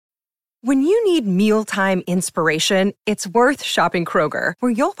When you need mealtime inspiration, it's worth shopping Kroger,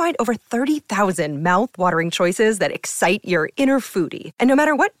 where you'll find over 30,000 mouth-watering choices that excite your inner foodie. And no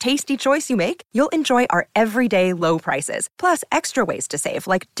matter what tasty choice you make, you'll enjoy our everyday low prices, plus extra ways to save,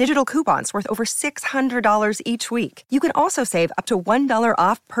 like digital coupons worth over $600 each week. You can also save up to $1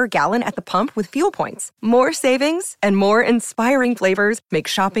 off per gallon at the pump with fuel points. More savings and more inspiring flavors make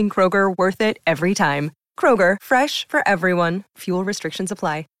shopping Kroger worth it every time. Kroger, fresh for everyone. Fuel restrictions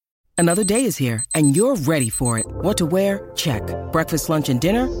apply. Another day is here, and you're ready for it. What to wear? Check. Breakfast, lunch, and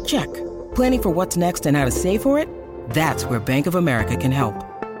dinner? Check. Planning for what's next and how to save for it? That's where Bank of America can help.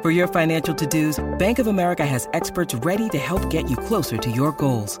 For your financial to-dos, Bank of America has experts ready to help get you closer to your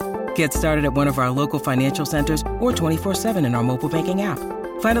goals. Get started at one of our local financial centers or 24/7 in our mobile banking app.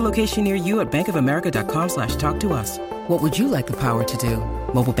 Find a location near you at bankofamerica.com/talktous. What would you like the power to do?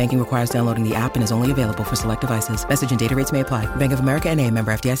 Mobile banking requires downloading the app and is only available for select devices. Message and data rates may apply. Bank of America N.A.,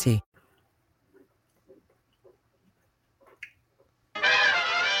 member FDIC.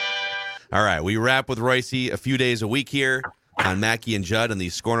 All right, we wrap with Royce a few days a week here on Mackey and Judd on the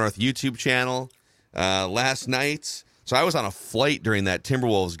Score North YouTube channel. Last night, so I was on a flight during that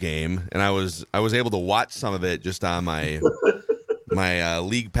Timberwolves game, and I was able to watch some of it just on my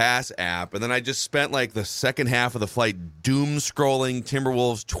League Pass app, and then I just spent like the second half of the flight doom scrolling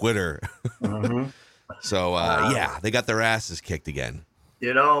Timberwolves Twitter. So yeah, they got their asses kicked again.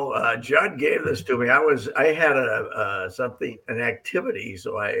 You know, Judd gave this to me. I had an activity,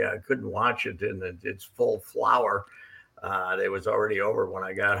 so I couldn't watch it in its full flower. It was already over when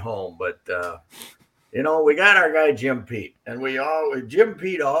I got home. But you know, we got our guy Jim Pete, and Jim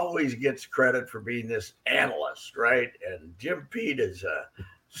Pete always gets credit for being this analyst, right? And Jim Pete is a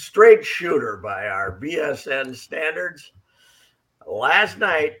straight shooter by our BSN standards. Last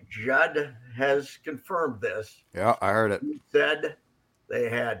night, Judd has confirmed this. Yeah, I heard it. He said they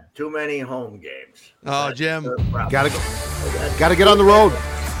had too many home games. Oh, Jim. Gotta get on the road.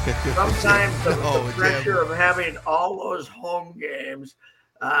 Sometimes the pressure of having all those home games,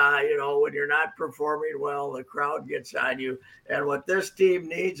 you know, when you're not performing well, the crowd gets on you. And what this team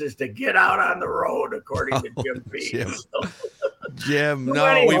needs is to get out on the road, according to Jim Pete. Jim,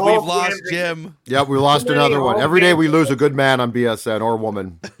 no, we've lost Jim. Yeah, we lost another one. Every day we lose a good man on BSN or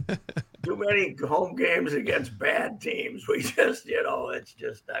woman. Too many home games against bad teams. We just, you know, it's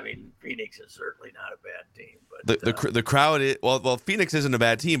just, I mean, Phoenix is certainly not a bad team. But the crowd, well, Phoenix isn't a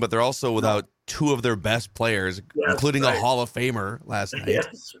bad team, but they're also without two of their best players, including a Hall of Famer last night.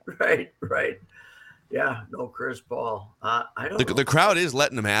 Yes, right. Yeah, no Chris Paul. I don't know. The crowd is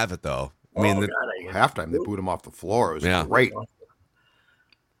letting them have it, though. I mean, halftime, they booed him off the floor. It was great.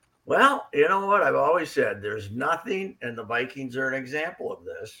 Well, you know what? I've always said there's nothing, and the Vikings are an example of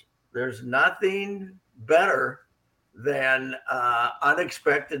this. There's nothing better than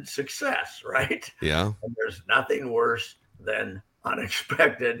unexpected success, right? Yeah. And there's nothing worse than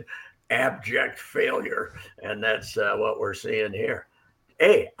unexpected, abject failure. And that's what we're seeing here.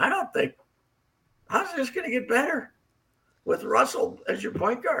 Hey, I don't think, how's this going to get better with Russell as your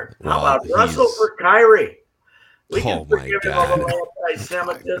point guard? How about Russell for Kyrie? We can forgive him a little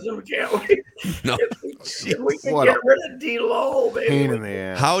anti-Semitism, can't we? No. If we can get rid of D-Lo, baby. Pain in the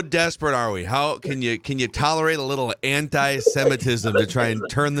ass. How desperate are we? How can you tolerate a little anti-Semitism to try and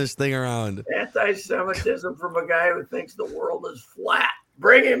turn this thing around? Anti-Semitism from a guy who thinks the world is flat.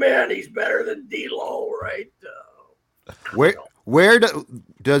 Bring him in. He's better than D-Lo, right? Where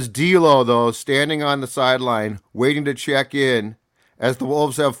does D'Lo, though, standing on the sideline, waiting to check in, as the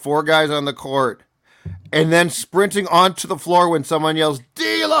Wolves have four guys on the court, and then sprinting onto the floor when someone yells,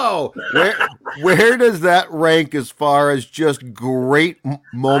 D'Lo! Where does that rank as far as just great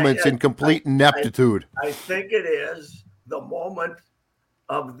moments in complete ineptitude? I think it is the moment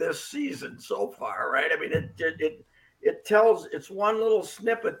of this season so far, right? I mean, it tells, it's one little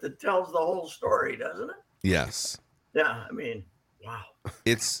snippet that tells the whole story, doesn't it? Yes. Yeah, I mean, wow.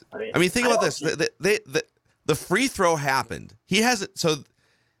 I mean, think about this. The free throw happened.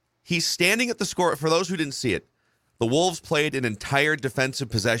 He's standing at the score. For those who didn't see it, the Wolves played an entire defensive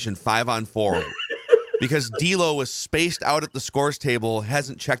possession 5-on-4 because D'Lo was spaced out at the scores table,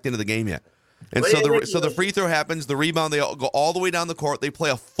 hasn't checked into the game yet. And so the free throw happens, the rebound, they all go all the way down the court. They play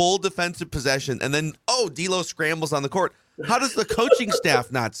a full defensive possession, and then, D'Lo scrambles on the court. How does the coaching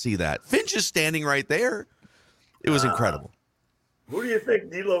staff not see that? Finch is standing right there. It was incredible. Who do you think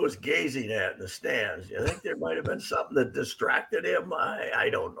D'Lo was gazing at in the stands? You think there might have been something that distracted him? I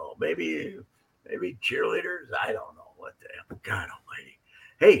don't know. Maybe cheerleaders? I don't know. What the hell? God almighty.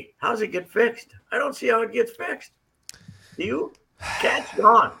 Hey, how's it get fixed? I don't see how it gets fixed. Do you? Cat's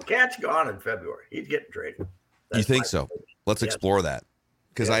gone. Cat's gone in February. He's getting traded. You think so? Let's explore that.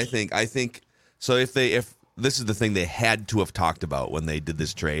 because I think so. If this is the thing they had to have talked about when they did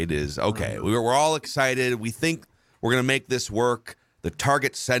this trade is okay. We're all excited. We think we're going to make this work. The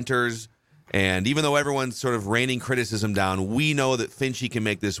target centers, and even though everyone's sort of raining criticism down, we know that Finchie can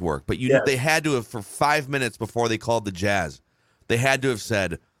make this work. But they had to have, for 5 minutes before they called the Jazz, they had to have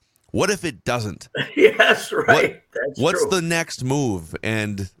said, "What if it doesn't?" Yes, right. What's the next move?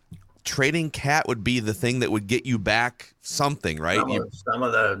 And trading Cat would be the thing that would get you back something, right? Some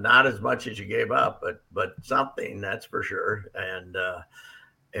of the, not as much as you gave up, but something, that's for sure. And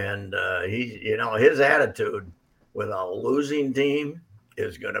he, his attitude with a losing team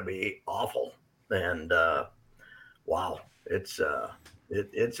is going to be awful. And wow, it's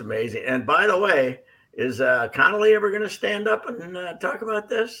amazing. And by the way, is Connolly ever going to stand up and talk about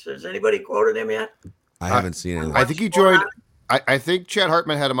this? Has anybody quoted him yet? I haven't seen anything. I think he joined. I think Chet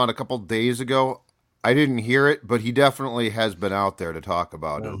Hartman had him on a couple days ago. I didn't hear it, but he definitely has been out there to talk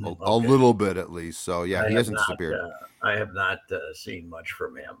about it a little bit at least. So yeah, he hasn't disappeared. I have not seen much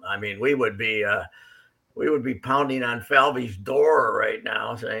from him. I mean, we would be pounding on Falvey's door right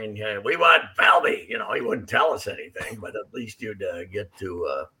now, saying, "Hey, we want Falvey." He wouldn't tell us anything, but at least you'd get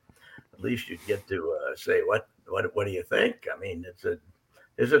to say what do you think? I mean,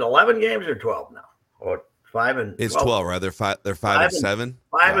 is it 11 games or 12 now? Or 5 and 12? It's 12, right? They're 5 and 7.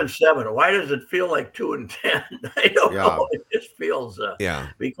 5 and 7. Why does it feel like 2 and 10? I don't know. It just feels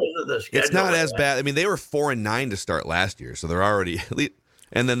because of the schedule. It's not as bad. I mean, they were 4 and 9 to start last year, so they're already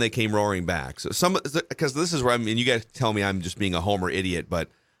and then they came roaring back. So because this is where you guys tell me I'm just being a homer idiot, but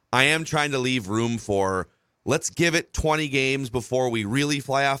I am trying to leave room for, let's give it 20 games before we really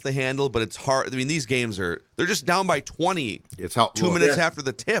fly off the handle, but it's hard. I mean, these games they're just down by 20. It's how 2 minutes after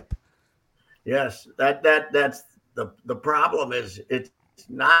the tip. Yes, that's the problem. Is it's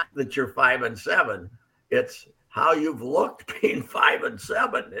not that you're 5 and 7, it's how you've looked being 5 and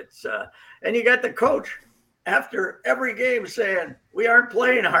 7. It's and you got the coach after every game saying we aren't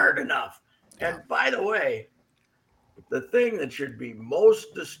playing hard enough. And by the way, the thing that should be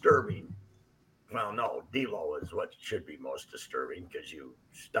most disturbing, well, no, D'Lo is what should be most disturbing because you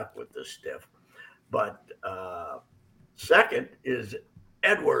stuck with the stiff. But second is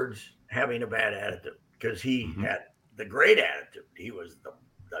Edwards having a bad attitude, because he had the great attitude. He was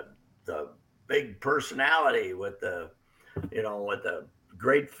the big personality with the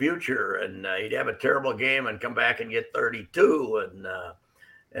great future, and he'd have a terrible game and come back and get 32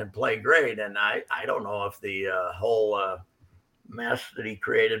 and play great. And I don't know if the whole mess that he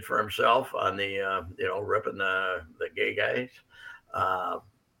created for himself on the ripping the gay guys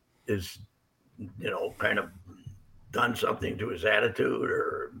is kind of done something to his attitude,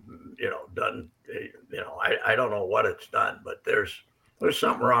 or I don't know what it's done, but there's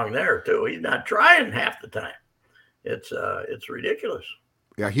something wrong there too. He's not trying half the time. It's ridiculous.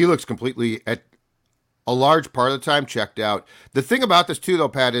 Yeah, he looks completely, at a large part of the time, checked out. The thing about this too, though,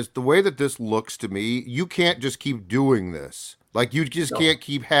 Pat, is the way that this looks to me, you can't just keep doing this. Like, you just can't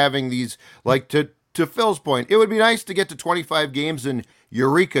keep having these, like, to Phil's point, it would be nice to get to 25 games and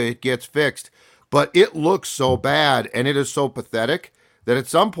eureka, it gets fixed. But it looks so bad and it is so pathetic that at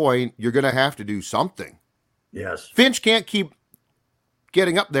some point you're going to have to do something. Yes. Finch can't keep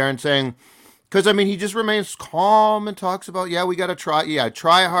getting up there and saying, because, I mean, he just remains calm and talks about, we got to try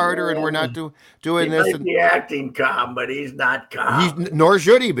harder, and we're not doing this. He might be acting calm, but he's not calm. Nor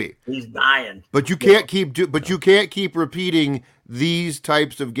should he be. He's dying. But you can't keep repeating these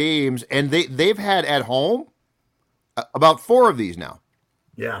types of games, and they've had at home about 4 of these now.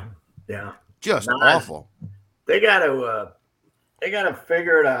 Yeah. Just awful. They got to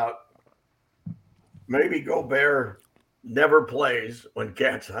figure it out. Maybe Gobert never plays when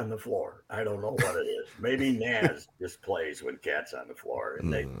Cat's on the floor. I don't know what it is. Maybe Naz just plays when Cat's on the floor,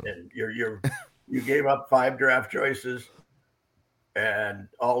 and you gave up 5 draft choices and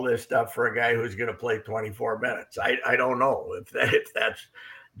all this stuff for a guy who's going to play 24 minutes. I don't know if that's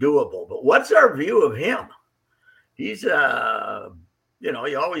doable. But what's our view of him? He's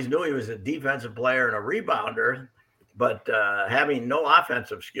you always knew he was a defensive player and a rebounder, but having no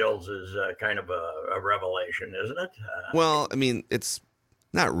offensive skills is kind of a revelation, isn't it? Well, I mean, it's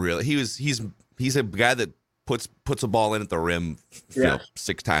not really. He's a guy that puts a ball in at the rim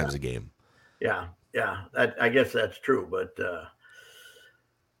 6 times a game. Yeah. I guess that's true. But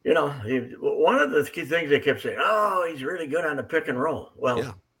one of the key things they kept saying, "Oh, he's really good on the pick and roll."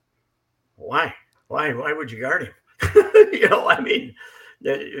 Well, why? Why would you guard him? I mean,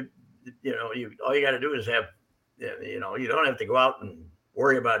 all you got to do is have. You don't have to go out and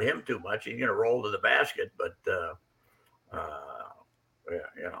worry about him too much. He's going to roll to the basket, but I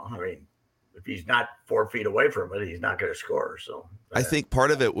mean, if he's not 4 feet away from it, he's not going to score. So I think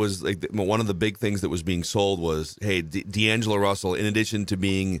part of it was like one of the big things that was being sold was, hey, D'Angelo Russell, in addition to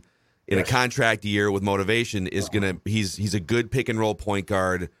being in a contract year with motivation, is he's a good pick and roll point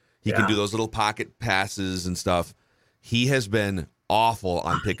guard. He can do those little pocket passes and stuff. He has been awful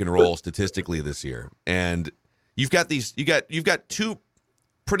on pick and roll statistically this year. And you've got two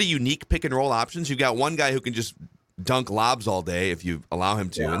pretty unique pick and roll options. You've got one guy who can just dunk lobs all day if you allow him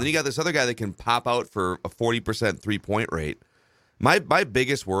to. And then you got this other guy that can pop out for a 40% 3-point rate. My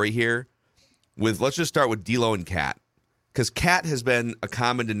biggest worry here let's just start with D'Lo and Cat. Because Cat has been a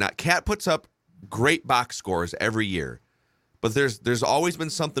common Cat puts up great box scores every year. But there's always been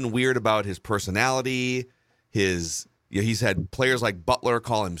something weird about his personality. He's had players like Butler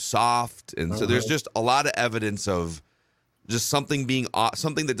call him soft. And so there's just a lot of evidence of just something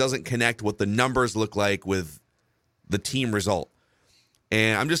that doesn't connect what the numbers look like with the team result.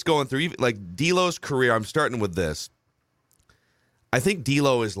 And I'm just going through, like, D'Lo's career. I'm starting with this. I think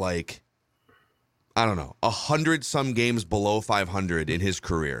D'Lo is like, I don't know, 100-some games below 500 in his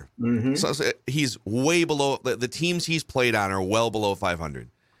career. Mm-hmm. So he's way below. The teams he's played on are well below 500.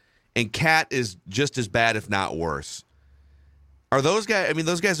 And Cat is just as bad, if not worse. Are those guys, I mean,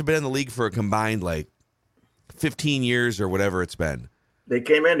 those guys have been in the league for a combined, like, 15 years or whatever it's been. They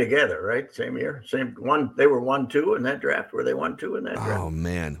came in together, right? Same year? Same one. They were 1-2 in that draft. Were they 1-2 in that draft? Oh,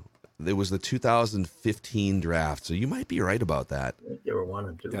 man. It was the 2015 draft, so you might be right about that. I think they were 1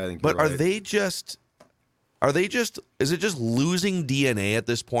 and 2. I think but you're are right. they just, is it just losing DNA at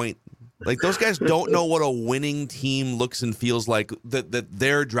this point? Like, those guys don't know what a winning team looks and feels like that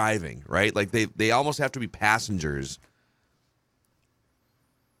they're driving, right? Like, they almost have to be passengers.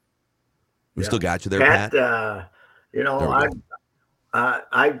 We still got you there, Pat? You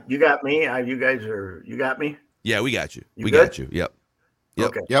got me. You got me? Yeah, we got you. We good? got you. Yep.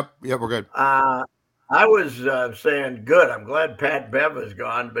 Okay. Yep, we're good. I was saying good. I'm glad Pat Bev is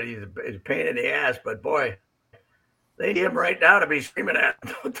gone, but he's a pain in the ass. But boy, they need him right now to be screaming at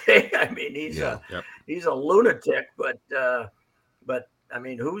him, don't they? I mean, he's a lunatic. But I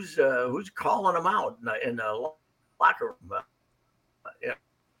mean, who's calling him out in the locker room?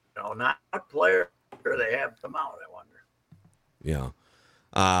 Not a player. They have come out. I wonder. Yeah.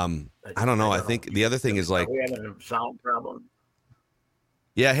 I don't know. I think the other thing is, like, we having a sound problem.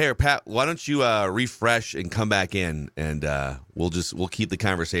 Yeah, here, Pat, why don't you refresh and come back in, and we'll keep the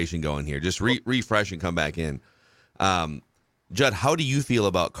conversation going here. Just refresh and come back in. Judd, how do you feel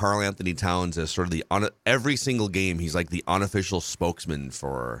about Karl Anthony Towns as sort of every single game he's like the unofficial spokesman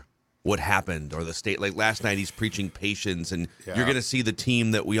for what happened or the state? Like last night, he's preaching patience, and you're going to see the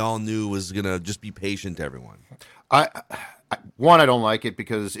team that we all knew was going to just be patient to everyone. I don't like it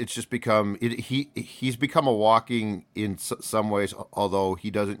because it's just become he's become a walking, in some ways, although he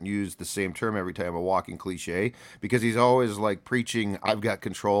doesn't use the same term every time, a walking cliche, because he's always like preaching, I've got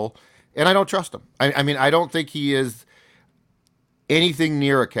control, and I don't trust him. I mean, I don't think he is anything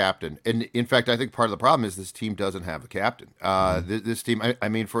near a captain. And in fact, I think part of the problem is this team doesn't have a captain. This team, I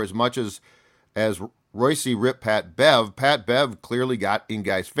mean, for as much as Royce ripped Pat Bev clearly got in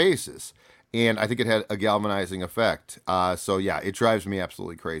guys' faces. And I think it had a galvanizing effect. So, yeah, it drives me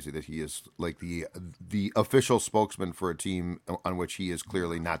absolutely crazy that he is like the official spokesman for a team on which he is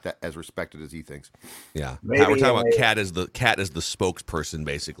clearly not that as respected as he thinks. Yeah, Pat, we're talking about Cat as the spokesperson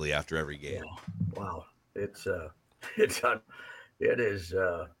basically after every game. Wow, it is.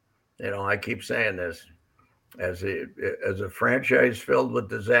 I keep saying this as a franchise filled with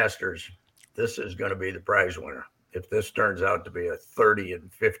disasters. This is going to be the prize winner. If this turns out to be a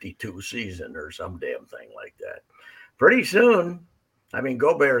 30-52 season or some damn thing like that, pretty soon, I mean,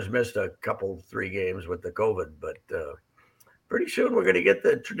 Gobert's missed a couple, 3 games with the COVID, but pretty soon we're going to get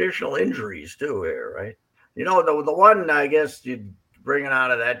the traditional injuries too here, right? The one I guess you'd bring it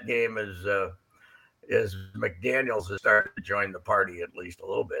out of that game is McDaniels has started to join the party at least a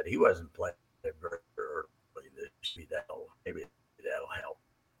little bit. He wasn't playing very early this year. Maybe that'll help.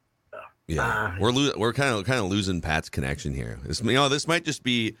 Yeah, we're kind of losing Pat's connection here. This might just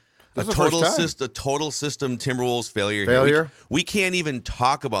be a total system Timberwolves failure. We can't even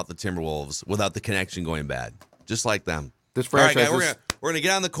talk about the Timberwolves without the connection going bad, just like them. This franchise, all right, guys, we're gonna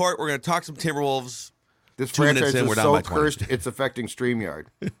get on the court. We're gonna talk some Timberwolves. This franchise is so cursed, it's affecting StreamYard.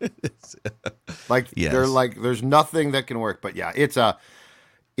 They're like, there's nothing that can work. But yeah, it's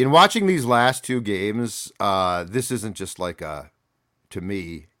in watching these last 2 games, this isn't just like to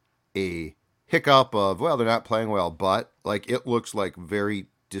me, a hiccup of, well, they're not playing well, but like it looks like very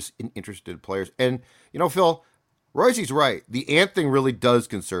disinterested players. And, Phil, Royce's right. The Ant thing really does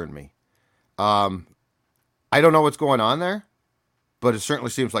concern me. I don't know what's going on there. but it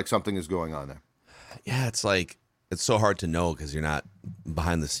certainly seems like something is going on there. Yeah, it's like it's so hard to know because you're not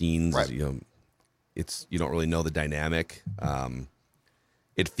behind the scenes. Right. You don't really know the dynamic.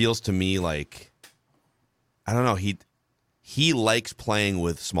 It feels to me like, I don't know, he likes playing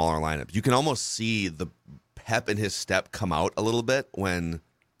with smaller lineups. You can almost see the pep in his step come out a little bit when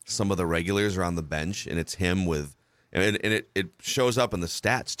some of the regulars are on the bench, and it's him with, and it shows up in the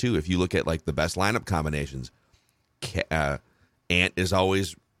stats too. If you look at like the best lineup combinations, Ant is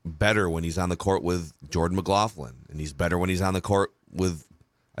always better when he's on the court with Jordan McLaughlin, and he's better when he's on the court with,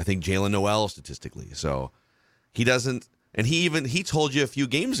 I think, Jalen Noel statistically. So he doesn't, and he told you a few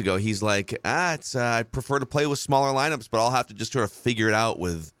games ago, he's like, I prefer to play with smaller lineups, but I'll have to just sort of figure it out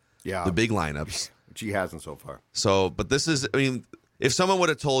with the big lineups. Which he hasn't so far. So, but this is, I mean, if someone would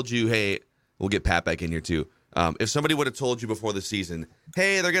have told you, hey, we'll get Pat back in here too. If somebody would have told you before the season,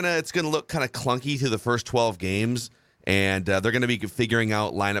 hey, it's gonna look kind of clunky through the first 12 games, and they're gonna be figuring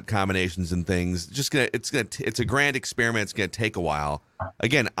out lineup combinations and things. It's a grand experiment. It's gonna take a while.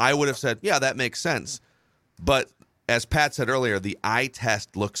 Again, I would have said, yeah, that makes sense. But as Pat said earlier, the eye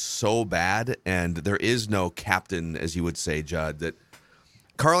test looks so bad, and there is no captain, as you would say, Judd, that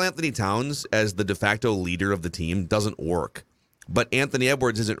Karl Anthony Towns as the de facto leader of the team doesn't work. But Anthony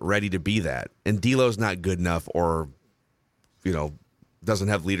Edwards isn't ready to be that. And D'Lo's not good enough, or, doesn't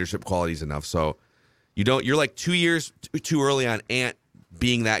have leadership qualities enough. So you're like 2 years too early on Ant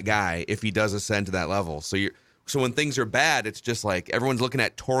being that guy if he does ascend to that level. So when things are bad, it's just like everyone's looking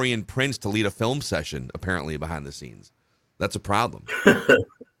at Taurean Prince to lead a film session, apparently, behind the scenes. That's a problem.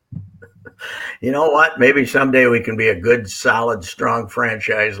 You know what? Maybe someday we can be a good, solid, strong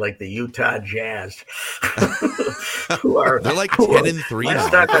franchise like the Utah Jazz. They're like 10-3 now.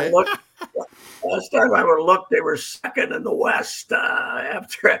 Last time I would look, they were second in the West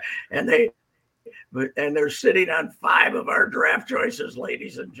and they're sitting on 5 of our draft choices,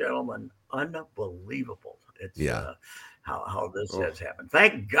 ladies and gentlemen. Unbelievable! It's how this has happened.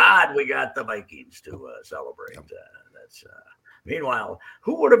 Thank God we got the Vikings to celebrate. Meanwhile,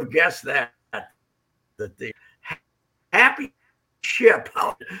 who would have guessed that the happy ship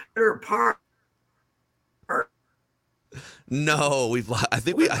out there part? No, I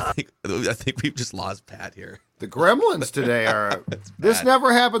think we've just lost Pat here. The Gremlins today are. This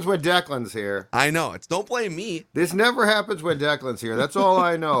never happens when Declan's here. I know. Don't blame me. This never happens when Declan's here. That's all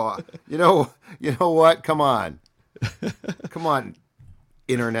I know. You know what? Come on,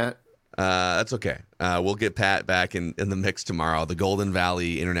 internet. That's okay. We'll get Pat back in the mix tomorrow. The Golden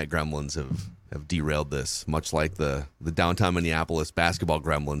Valley Internet Gremlins have derailed this, much like the downtown Minneapolis basketball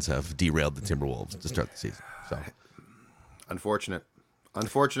Gremlins have derailed the Timberwolves to start the season. So unfortunate.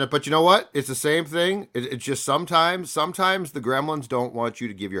 But you know what? It's the same thing. It's just sometimes the Gremlins don't want you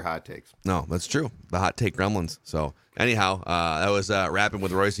to give your hot takes. No, that's true. The hot take Gremlins. So anyhow, that was Rapping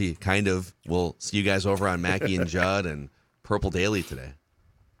with Royce. Kind of. We'll see you guys over on Mackey and Judd and Purple Daily today.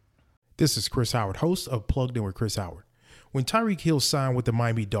 This is Chris Howard, host of Plugged In with Chris Howard. When Tyreek Hill signed with the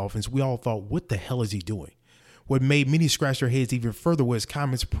Miami Dolphins, we all thought, what the hell is he doing? What made many scratch their heads even further was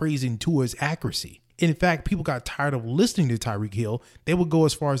comments praising Tua's accuracy. In fact, people got tired of listening to Tyreek Hill. They would go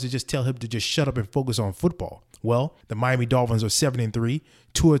as far as to just tell him to just shut up and focus on football. Well, the Miami Dolphins are 7-3.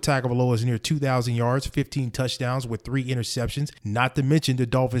 Tua Tagovailoa is near 2,000 yards, 15 touchdowns with 3 interceptions. Not to mention the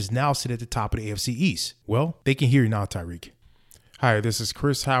Dolphins now sit at the top of the AFC East. Well, they can hear you now, Tyreek. Hi, this is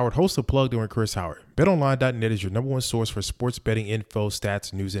Chris Howard, host of Plugged In with Chris Howard. BetOnline.net is your #1 source for sports betting info,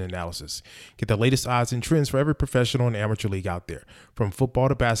 stats, news, and analysis. Get the latest odds and trends for every professional and amateur league out there. From football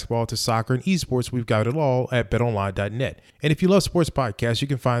to basketball to soccer and esports, we've got it all at BetOnline.net. And if you love sports podcasts, you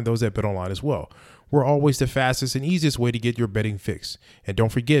can find those at BetOnline as well. We're always the fastest and easiest way to get your betting fix. And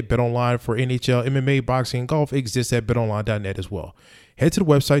don't forget, BetOnline for NHL, MMA, boxing, and golf exists at BetOnline.net as well. Head to the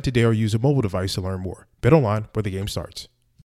website today or use a mobile device to learn more. BetOnline, where the game starts.